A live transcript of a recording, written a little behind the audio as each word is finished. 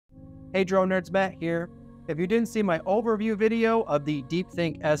Hey drone nerds, Matt here. If you didn't see my overview video of the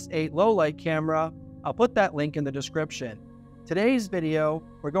DeepThink S8 low light camera, I'll put that link in the description. Today's video,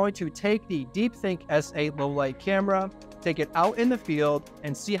 we're going to take the DeepThink S8 low light camera, take it out in the field,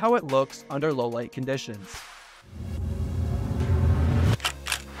 and see how it looks under low light conditions.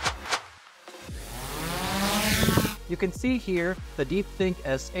 You can see here the DeepThink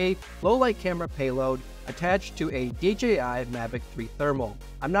S8 low light camera payload attached to a DJI Mavic 3 thermal.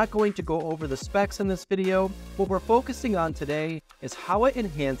 I'm not going to go over the specs in this video. What we're focusing on today is how it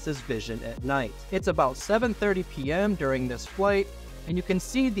enhances vision at night. It's about 7:30 p.m. during this flight, and you can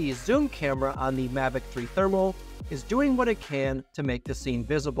see the zoom camera on the Mavic 3 thermal is doing what it can to make the scene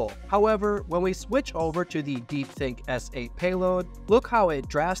visible. However, when we switch over to the DeepThink S8 payload, look how it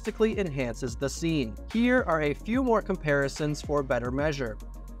drastically enhances the scene. Here are a few more comparisons for better measure.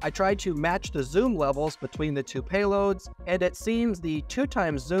 I tried to match the zoom levels between the two payloads, and it seems the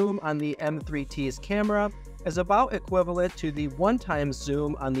 2x zoom on the M3T's camera is about equivalent to the 1x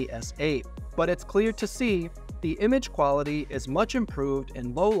zoom on the S8. But it's clear to see the image quality is much improved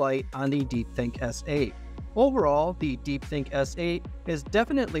in low light on the DeepThink S8. Overall, the DeepThink S8 is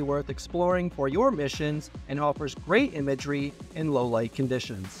definitely worth exploring for your missions and offers great imagery in low light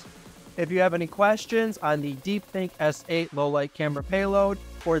conditions. If you have any questions on the DeepThink S8 low light camera payload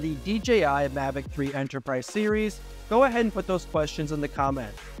or the DJI Mavic 3 Enterprise series, go ahead and put those questions in the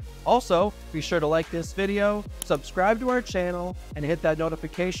comments. Also, be sure to like this video, subscribe to our channel, and hit that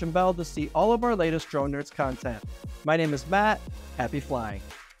notification bell to see all of our latest Drone Nerds content. My name is Matt. Happy flying.